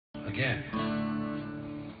again.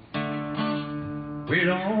 We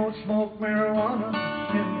don't smoke marijuana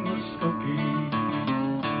in Muskoky.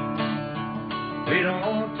 We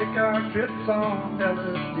don't take our trips on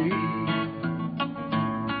LSD.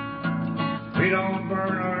 We don't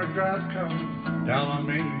burn our drive cars down on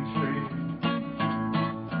Main Street.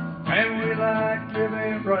 And we like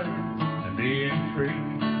living right and being free.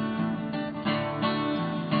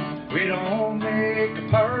 We don't make a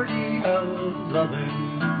party of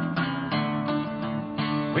loving.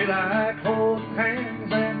 We like holding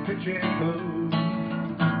hands and pitching blues.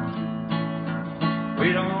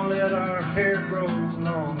 We don't let our hair grow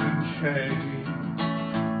long and shaggy,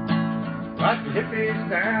 like the hippies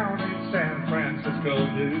down in San Francisco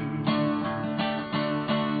do.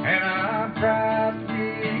 And I'm proud to be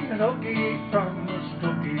an Okie from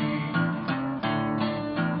Muskoky,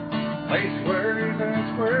 place where even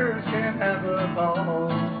squares can have a ball.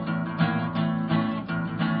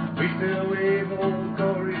 We still wave old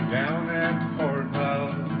glory down at Fort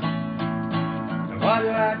Cloud, and white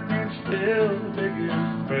lightning's still the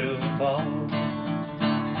biggest thrill of all.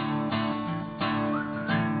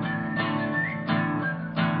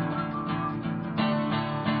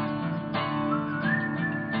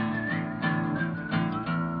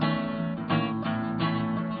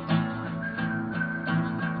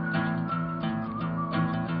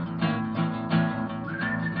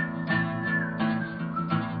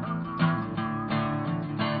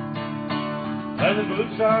 Leather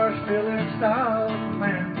boots are still in style,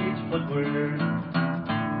 man needs footwear.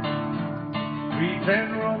 Creeds and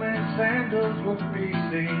Roman sandals won't be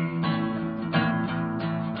seen.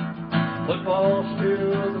 Football's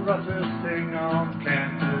still the roughest thing on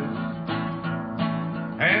campus,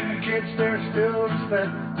 and the kids there still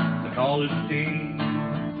respect the college team.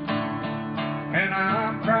 And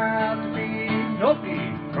I'm proud to be an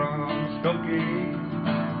Okie from Muskoky,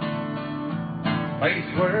 place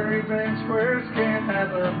where even squares can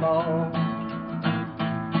have a ball.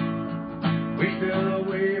 We still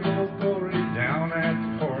wave old glory down at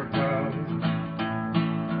the Fort Cloud,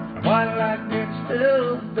 and white lightning's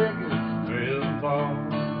still the biggest thrill of all.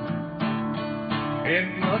 In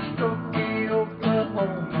Muskoky,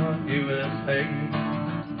 Oklahoma, USA.